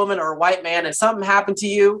white woman or a white man, and something happened to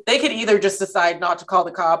you, they could either just decide not to call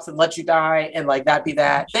the cops and let you die, and like that be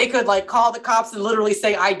that. They could like call the cops and literally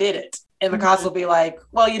say, I did it. And the cops will be like,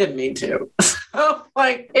 well, you didn't mean to. So,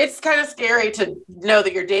 like, it's kind of scary to know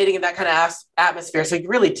that you're dating in that kind of atmosphere. So you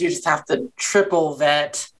really do just have to triple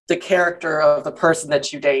vet the character of the person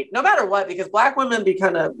that you date, no matter what, because Black women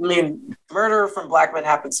murder from Black men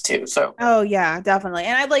happens too. So. Oh yeah, definitely.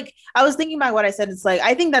 And I was thinking about what I said. It's like,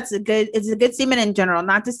 I think it's a good statement in general,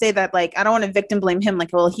 not to say that like, I don't want to victim blame him. Like,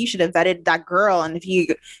 well, he should have vetted that girl. And if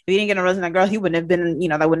he didn't get a rose in that girl, he wouldn't have been,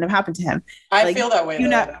 that wouldn't have happened to him. I feel that way.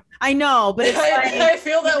 I know, but it's I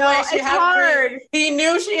feel that way. He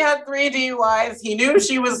knew she had 3 DUIs. He knew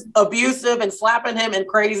she was abusive and slapping him and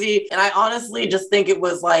crazy. And I honestly just think it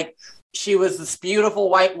was like, she was this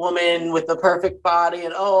beautiful white woman with the perfect body.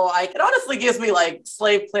 And it honestly gives me like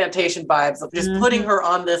slave plantation vibes of just putting her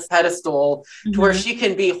on this pedestal to where she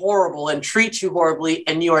can be horrible and treat you horribly,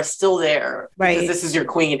 and you are still there because this is your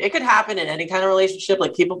queen. It could happen in any kind of relationship,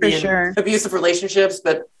 like people be in abusive relationships,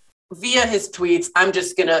 but via his tweets, I'm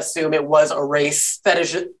just going to assume it was a race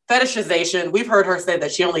fetishization. We've heard her say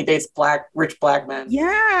that she only dates rich black men.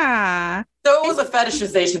 Yeah. So it was a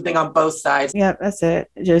fetishization thing on both sides. Yeah, that's it.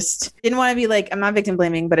 Just didn't want to be like, I'm not victim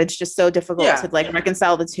blaming, but it's just so difficult to like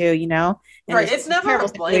reconcile the two, And it's never a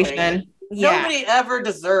blaming. Nobody ever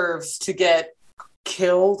deserves to get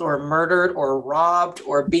killed or murdered or robbed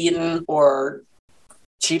or beaten or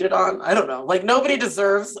cheated on. I don't know. Like, nobody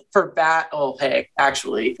deserves for bad. Oh, hey,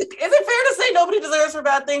 actually, is it fair to say nobody deserves for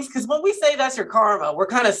bad things? Because when we say that's your karma, we're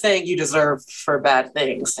kind of saying you deserve for bad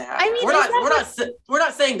things to happen. I mean, we're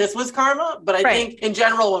not saying this was karma, but I think in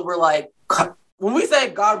general, when we're like, when we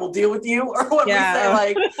say God will deal with you, or when we say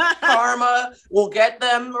like karma will get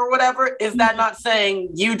them or whatever, is that not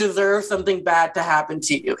saying you deserve something bad to happen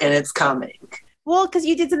to you and it's coming? Well, because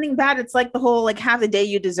you did something bad. It's like the whole like have the day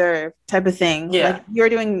you deserve type of thing. Yeah. Like you're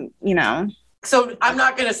doing, So I'm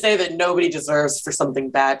not going to say that nobody deserves for something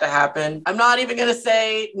bad to happen. I'm not even going to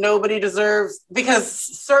say nobody deserves, because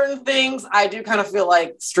certain things I do kind of feel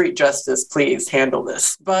like street justice, please handle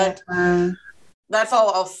this. But that's all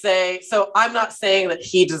I'll say. So I'm not saying that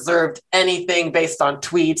he deserved anything based on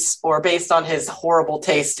tweets or based on his horrible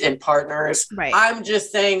taste in partners. Right. I'm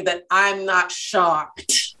just saying that I'm not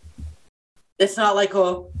shocked it's not like,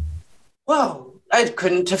 oh, whoa, I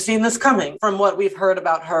couldn't have seen this coming. From what we've heard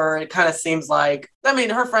about her, it kind of seems like, I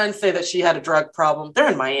mean, her friends say that she had a drug problem.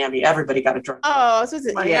 They're in Miami. Everybody got a drug problem. Oh, so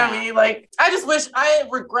it's Miami, yeah. like, I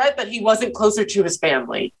regret that he wasn't closer to his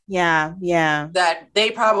family. Yeah, yeah. That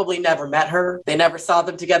they probably never met her. They never saw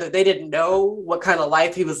them together. They didn't know what kind of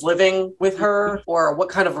life he was living with her or what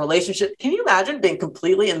kind of relationship. Can you imagine being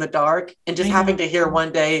completely in the dark and just having to hear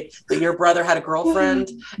one day that your brother had a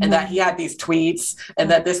girlfriend and that he had these tweets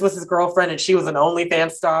and that this was his girlfriend and she was an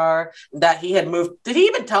OnlyFans star, that he had moved. Did he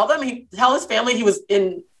even tell them? He tell his family he was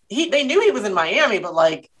in, they knew he was in Miami, but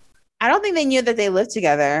like, I don't think they knew that they lived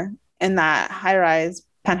together in that high-rise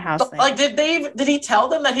penthouse thing. Like, did he tell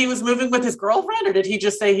them that he was moving with his girlfriend, or did he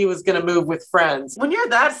just say he was going to move with friends? When you're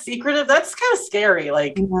that secretive, that's kind of scary.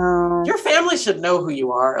 Like, your family should know who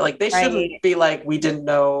you are. Like, they shouldn't be like, we didn't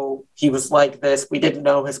know he was like this. We didn't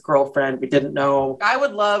know his girlfriend. We didn't know. I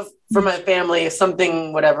would love for my family, if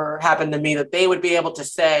something, whatever happened to me, that they would be able to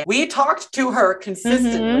say, we talked to her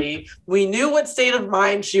consistently. We knew what state of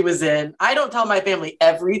mind she was in. I don't tell my family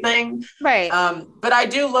everything. Right. But I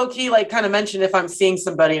do low key, like, kind of mention if I'm seeing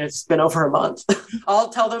somebody and it's been over a month. I'll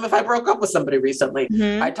tell them if I broke up with somebody recently.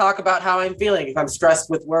 I talk about how I'm feeling, if I'm stressed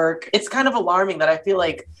with work. It's kind of alarming that I feel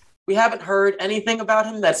like we haven't heard anything about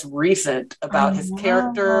him that's recent, about his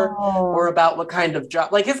character or about what kind of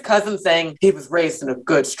job. Like his cousin saying he was raised in a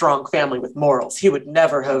good, strong family with morals. He would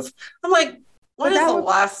never have. I'm like, when is the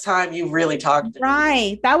last time you really talked to him?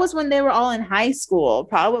 Right. That was when they were all in high school,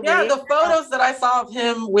 probably. Yeah, the photos that I saw of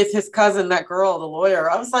him with his cousin, that girl, the lawyer,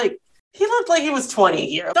 I was like, he looked like he was 20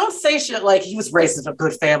 here. Don't say shit like he was raised in a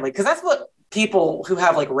good family, because that's what people who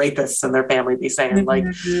have like rapists in their family be saying. Like,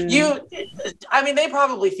 I mean, they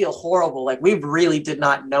probably feel horrible. Like, we really did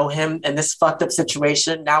not know him in this fucked up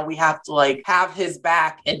situation. Now we have to like have his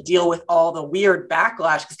back and deal with all the weird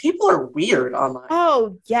backlash, because people are weird online.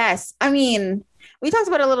 Oh, yes. I mean, we talked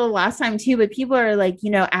about it a little last time too, but people are like,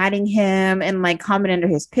 you know, adding him and like commenting under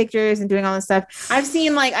his pictures and doing all this stuff. I've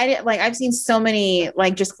seen I've seen so many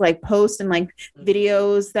like just like posts and like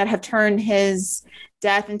videos that have turned his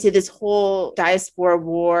death into this whole diaspora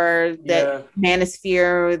war, that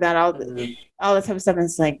manosphere, that all that type of stuff. And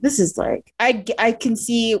it's like, this is like, I can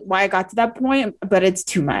see why I got to that point, but it's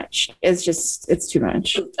too much. It's too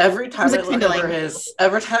much. Every time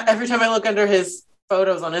I look under his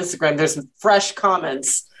photos on Instagram, there's fresh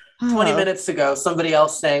comments 20 minutes ago, somebody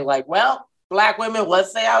else saying like, well, Black women, let's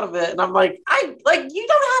stay out of it. And I'm like, you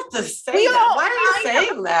don't have to say that. Why are you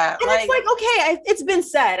saying that? And like, it's like, okay, it's been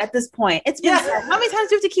said at this point. It's been said. How many times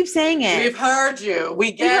do you have to keep saying it? We've heard you.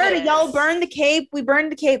 We heard it. Y'all burned the cape. We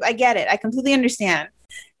burned the cape. I get it. I completely understand.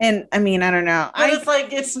 And I mean, I don't know. But it's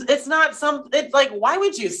like, it's not it's like, why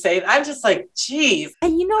would you say that? I'm just like, geez.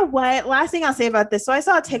 And you know what? Last thing I'll say about this. So I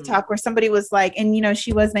saw a TikTok where somebody was like, and you know,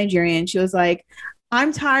 she was Nigerian. She was like,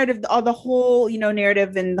 I'm tired of all the whole, you know,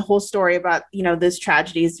 narrative and the whole story about, you know, this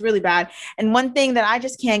tragedy is really bad. And one thing that I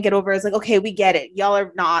just can't get over is like, okay, we get it. Y'all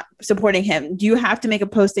are not supporting him. Do you have to make a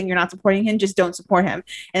posting? You're not supporting him. Just don't support him.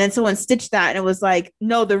 And then someone stitched that and it was like,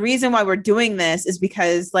 no, the reason why we're doing this is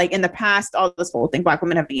because like in the past, all this whole thing, Black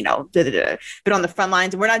women have, you know, been on the front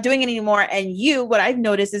lines and we're not doing it anymore. And what I've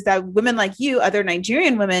noticed is that women like you, other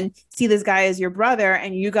Nigerian women, see this guy as your brother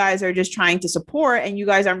and you guys are just trying to support and you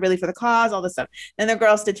guys aren't really for the cause, all this stuff. And the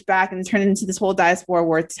girl stitched back and turned into this whole diaspora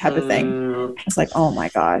war type of thing. It's like, oh my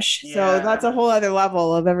gosh. Yeah. So that's a whole other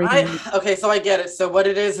level of everything. Okay, so I get it. So what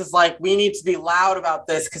it is like, we need to be loud about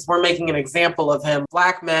this because we're making an example of him.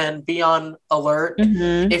 Black men, be on alert.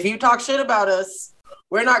 If you talk shit about us,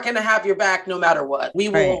 we're not going to have your back no matter what. We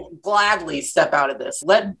will gladly step out of this.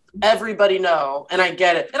 Let everybody know. And I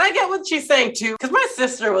get it. And I get what she's saying too. Because my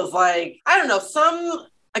sister was like, I don't know, some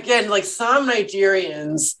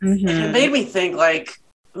Nigerians, it made me think like,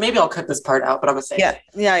 maybe I'll cut this part out, but I'm going to say it.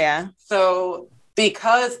 Yeah. So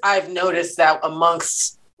because I've noticed that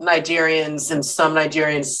amongst Nigerians, and some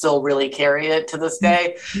Nigerians still really carry it to this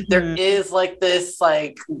day, there is like this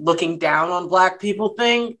like looking down on Black people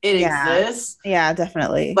thing. It exists. Yeah,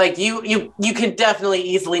 definitely. Like you can definitely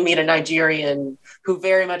easily meet a Nigerian who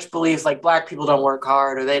very much believes like Black people don't work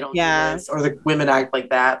hard or they don't do this or the women act like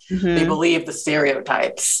that. They believe the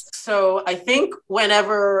stereotypes. So I think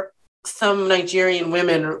whenever some Nigerian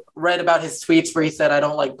women read about his tweets where he said, I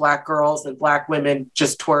don't like Black girls and Black women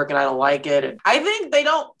just twerk and I don't like it. And I think they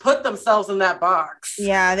don't put themselves in that box.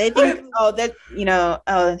 Yeah, they think, he's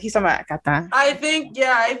talking about Kata. I think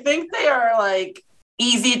they are like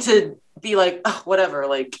easy to be like, oh, whatever,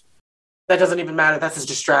 like that doesn't even matter. That's his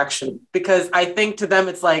distraction. Because I think to them,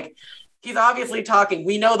 it's like, he's obviously talking.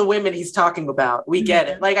 We know the women he's talking about. We get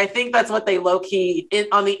it. Like, I think that's what they low-key,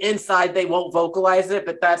 on the inside, they won't vocalize it,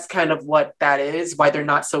 but that's kind of what that is, why they're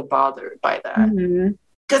not so bothered by that. Mm-hmm.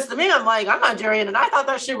 Because to me, I'm like, I'm Nigerian, and I thought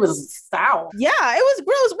that shit was foul. Yeah, it was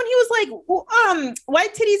gross when he was like,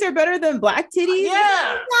 white titties are better than black titties.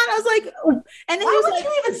 Yeah. And I was like, and then why he was would like,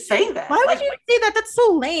 you even say that? why would you say that? That's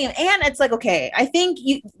so lame. And it's like, okay, I think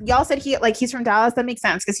y'all said he's from Dallas. That makes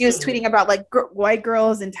sense because he was tweeting about like white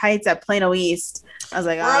girls in tights at Plano East. I was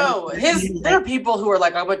like, bro, there are people who are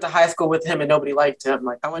like, I went to high school with him and nobody liked him.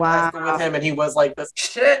 Like, I went to high school with him and he was like this.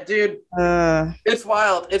 Shit, dude. It's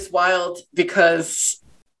wild. It's wild because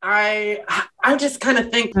I just kind of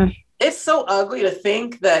think it's so ugly to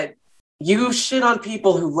think that you shit on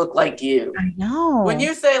people who look like you. I know. When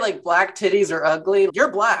you say like black titties are ugly,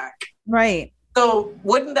 you're black. Right. So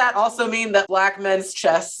wouldn't that also mean that black men's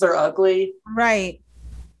chests are ugly? Right.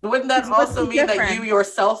 Wouldn't that also mean that you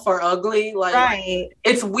yourself are ugly? Like, right.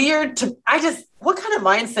 It's weird what kind of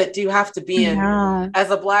mindset do you have to be in as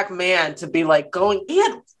a black man to be like he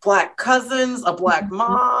had black cousins, a black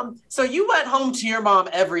mom. So you went home to your mom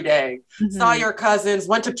every day, saw your cousins,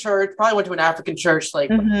 went to church, probably went to an African church, like,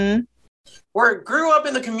 grew up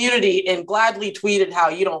in the community and gladly tweeted how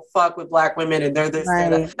you don't fuck with black women and they're this, they're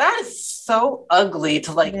that. That is so ugly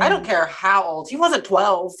to like, I don't care how old. He wasn't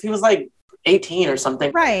 12. He was like 18 or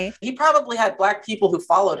something. Right. He probably had black people who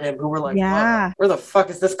followed him who were like, where the fuck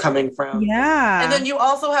is this coming from? Yeah. And then you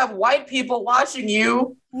also have white people watching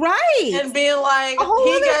you. Right. And being like,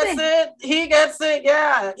 he gets it.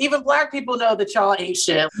 Yeah. Even black people know that y'all ain't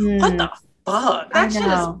shit. What the fuck? That shit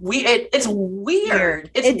is weird. It's weird.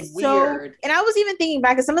 It's weird. And I was even thinking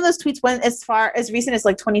back, some of those tweets went as far as recent as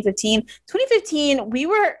like 2015. 2015,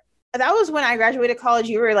 that was when I graduated college.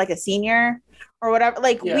 You were like a senior or whatever.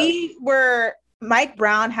 Like Mike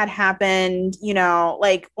Brown had happened,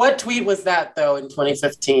 like. What tweet was that though in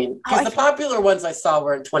 2015? Because the popular ones I saw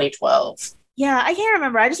were in 2012. Yeah, I can't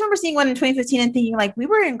remember. I just remember seeing one in 2015 and thinking like we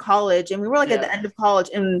were in college and we were like at the end of college.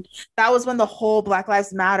 And that was when the whole Black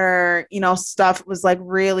Lives Matter, stuff was like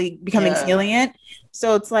really becoming salient.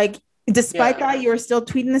 So it's like, despite that, you were still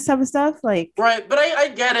tweeting this type of stuff, like right. But I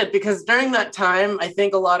get it because during that time, I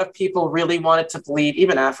think a lot of people really wanted to believe,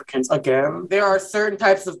 even Africans. Again, there are certain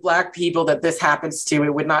types of black people that this happens to.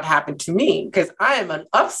 It would not happen to me because I am an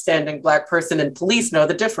upstanding black person, and police know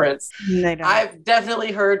the difference. I've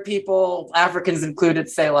definitely heard people, Africans included,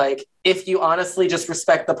 say like, if you honestly just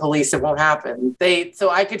respect the police, it won't happen. So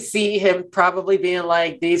I could see him probably being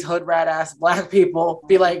like, these hood rat ass black people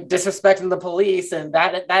be like disrespecting the police, and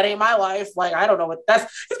that ain't my life. Like, I don't know what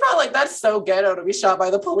he's probably like, that's so ghetto to be shot by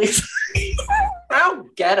the police. How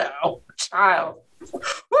ghetto, child.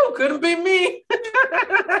 Woo, couldn't be me.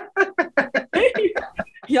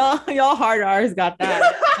 Y'all hard R's got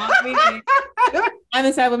that. I'm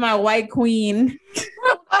inside with my white queen.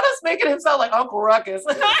 I was making him sound like Uncle Ruckus.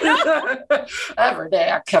 Every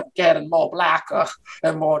day I kept getting more blacker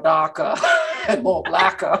and more darker and more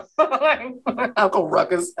blacker. Uncle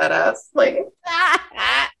Ruckus head ass. Like,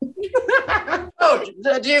 oh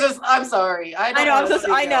Jesus, I'm sorry. I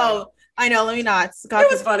know. Let me not. God,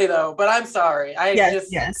 it was funny though, but I'm sorry.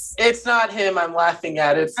 Yes. It's not him I'm laughing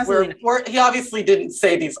at. It's he obviously didn't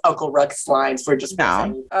say these Uncle Ruckus lines. We're just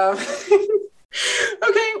okay.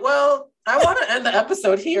 Well, I want to end the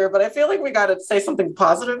episode here, but I feel like we got to say something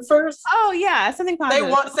positive first. Oh yeah, something positive.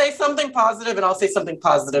 Say something positive, and I'll say something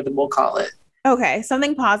positive, and we'll call it. Okay,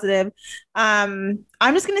 something positive. I'm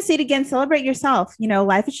just gonna say it again. Celebrate yourself.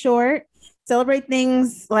 Life is short. Celebrate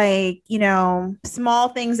things like, small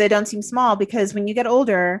things that don't seem small, because when you get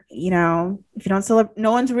older, if you don't celebrate,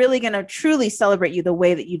 no one's really going to truly celebrate you the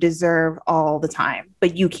way that you deserve all the time,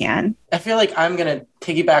 but you can. I feel like I'm going to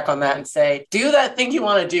piggyback on that and say, do that thing you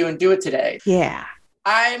want to do and do it today. Yeah.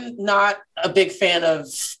 I'm not a big fan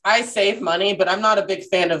I save money, but I'm not a big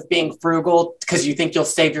fan of being frugal because you think you'll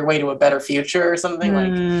save your way to a better future or something.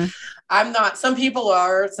 Like, I'm not. Some people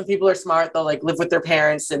are smart. They'll like live with their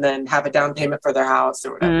parents and then have a down payment for their house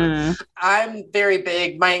or whatever. I'm very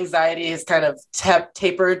big. My anxiety is kind of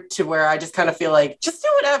tapered to where I just kind of feel like, just do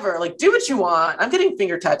whatever. Like, do what you want. I'm getting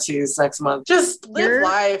finger tattoos next month. Just live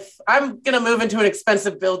life. I'm going to move into an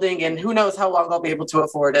expensive building and who knows how long I'll be able to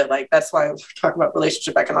afford it. Like, that's why we're talking about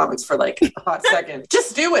relationship economics for like a hot second.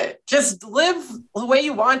 Just do it. Just live the way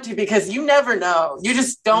you want to, because you never know. You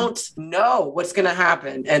just don't know what's going to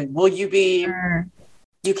happen. And will you be,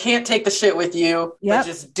 you can't take the shit with you, but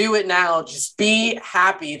just do it now. Just be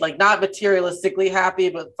happy, like not materialistically happy,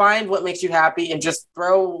 but find what makes you happy and just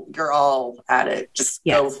throw your all at it. Just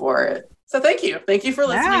go for it. So thank you. Thank you for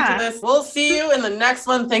listening Yeah. to this. We'll see you in the next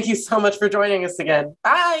one. Thank you so much for joining us again.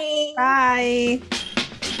 Bye. Bye.